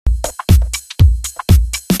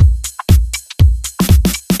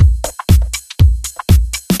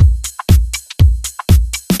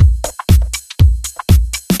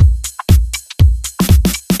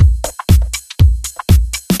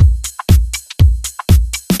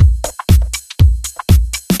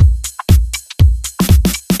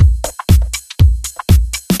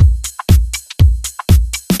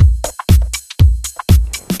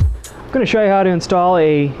going to show you how to install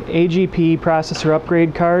a AGP processor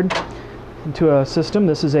upgrade card into a system.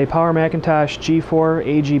 This is a Power Macintosh G4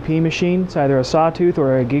 AGP machine. It's either a sawtooth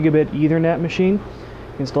or a gigabit Ethernet machine.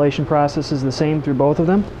 Installation process is the same through both of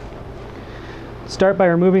them. Start by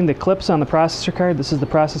removing the clips on the processor card. This is the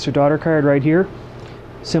processor daughter card right here.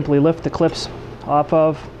 Simply lift the clips off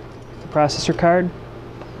of the processor card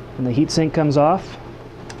and the heatsink comes off.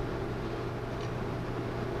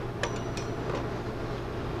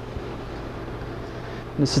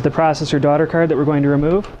 This is the processor daughter card that we're going to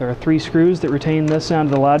remove. There are 3 screws that retain this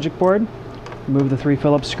onto the logic board. Remove the 3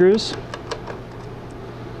 Phillips screws.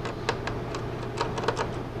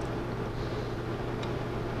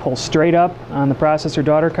 Pull straight up on the processor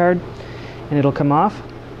daughter card and it'll come off.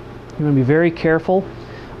 You want to be very careful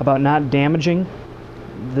about not damaging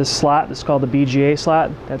this slot. This is called the BGA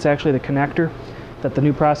slot. That's actually the connector that the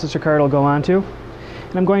new processor card will go onto.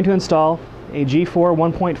 And I'm going to install a G4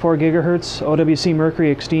 1.4 gigahertz OWC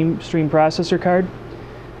Mercury Extreme processor card.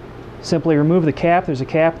 Simply remove the cap. There's a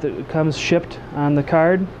cap that comes shipped on the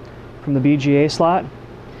card from the BGA slot,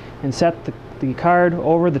 and set the card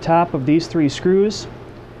over the top of these 3 screws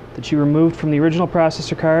that you removed from the original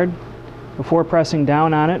processor card. Before pressing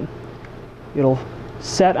down on it, it'll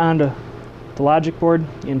set onto the logic board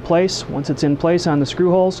in place. Once it's in place on the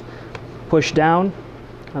screw holes, push down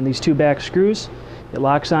on these 2 back screws. It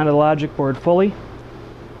locks onto the logic board fully.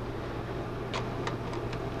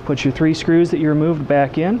 Put your 3 screws that you removed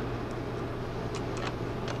back in.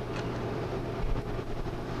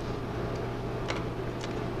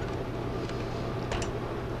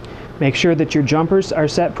 Make sure that your jumpers are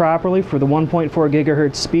set properly for the 1.4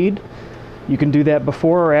 gigahertz speed. You can do that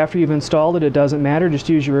before or after you've installed it. It doesn't matter. Just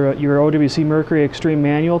use your OWC Mercury Extreme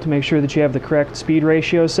manual to make sure that you have the correct speed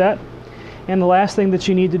ratio set. And the last thing that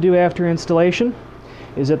you need to do after installation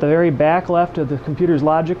is at the very back left of the computer's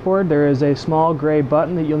logic board, there is a small gray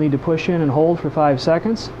button that you'll need to push in and hold for 5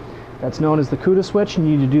 seconds. That's known as the CUDA switch, and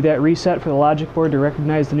you need to do that reset for the logic board to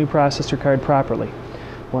recognize the new processor card properly.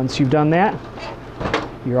 Once you've done that,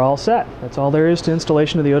 you're all set. That's all there is to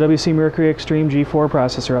installation of the OWC Mercury Extreme G4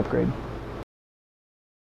 processor upgrade.